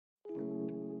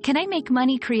Can I make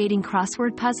money creating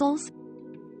crossword puzzles?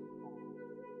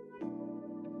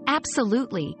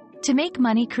 Absolutely. To make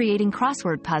money creating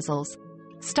crossword puzzles,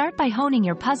 start by honing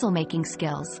your puzzle-making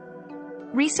skills.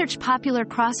 Research popular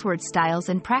crossword styles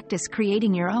and practice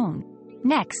creating your own.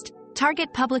 Next,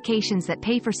 target publications that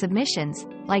pay for submissions,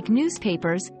 like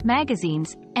newspapers,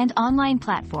 magazines, and online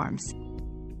platforms.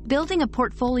 Building a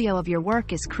portfolio of your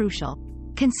work is crucial.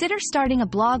 Consider starting a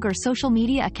blog or social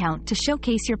media account to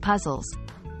showcase your puzzles.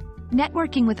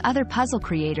 Networking with other puzzle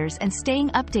creators and staying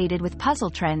updated with puzzle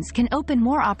trends can open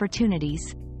more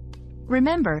opportunities.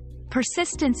 Remember,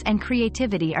 persistence and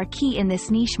creativity are key in this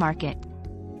niche market.